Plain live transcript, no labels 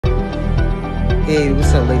Hey,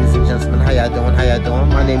 what's up, ladies and gentlemen? How y'all doing?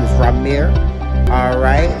 My name is Ramir. All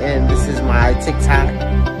right, and this is my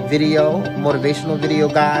TikTok video, motivational video,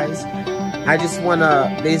 guys. I just want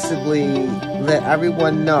to basically let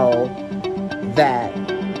everyone know that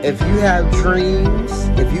if you have dreams,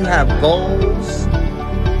 if you have goals,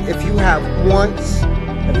 if you have wants,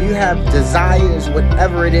 if you have desires,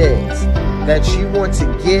 whatever it is that you want to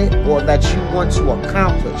get or that you want to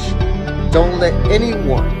accomplish, don't let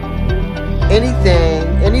anyone, anything,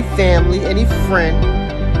 any family, any friend,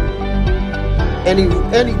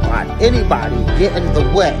 anybody get in the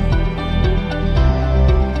way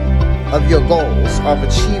of your goals, of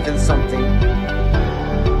achieving something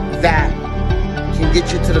that can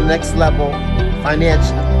get you to the next level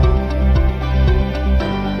financially,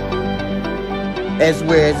 as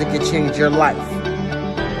well as it can change your life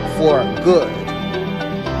for good.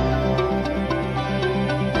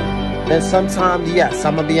 And sometimes, yes,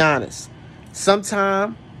 I'm gonna be honest,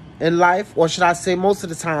 sometime in life, or should I say most of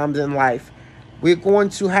the times in life, we're going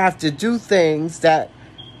to have to do things that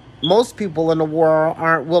most people in the world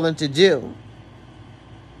aren't willing to do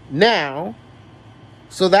now,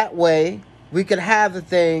 so that way we could have the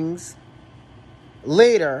things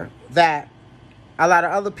later that a lot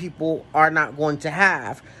of other people are not going to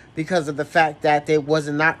have, because of the fact that they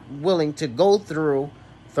wasn't not willing to go through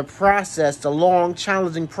the process, the long,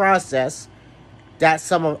 challenging process that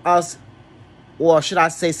some of us, or should I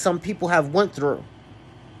say some people, have went through.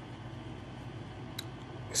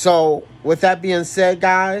 So with that being said,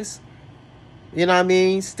 guys, you know what I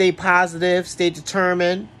mean? Stay positive, stay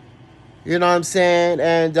determined, you know what I'm saying?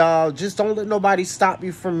 And just don't let nobody stop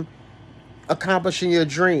you from accomplishing your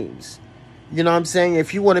dreams. You know what I'm saying?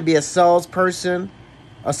 If you want to be a salesperson,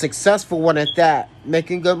 a successful one at that,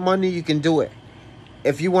 making good money, you can do it.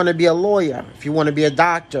 If you want to be a lawyer, if you want to be a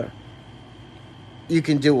doctor, you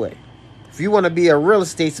can do it. If you want to be a real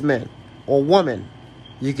estateman or woman,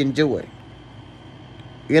 you can do it.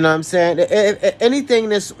 You know what I'm saying? Anything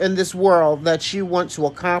in this world that you want to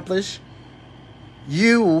accomplish,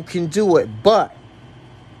 you can do it. But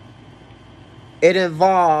it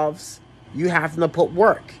involves you having to put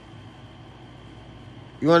work.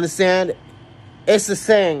 You understand? It's a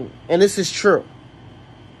saying, and this is true.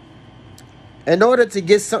 In order to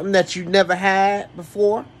get something that you never had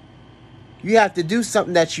before, you have to do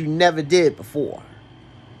something that you never did before.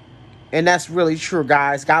 And that's really true,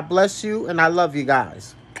 guys. God bless you, and I love you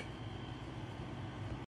guys.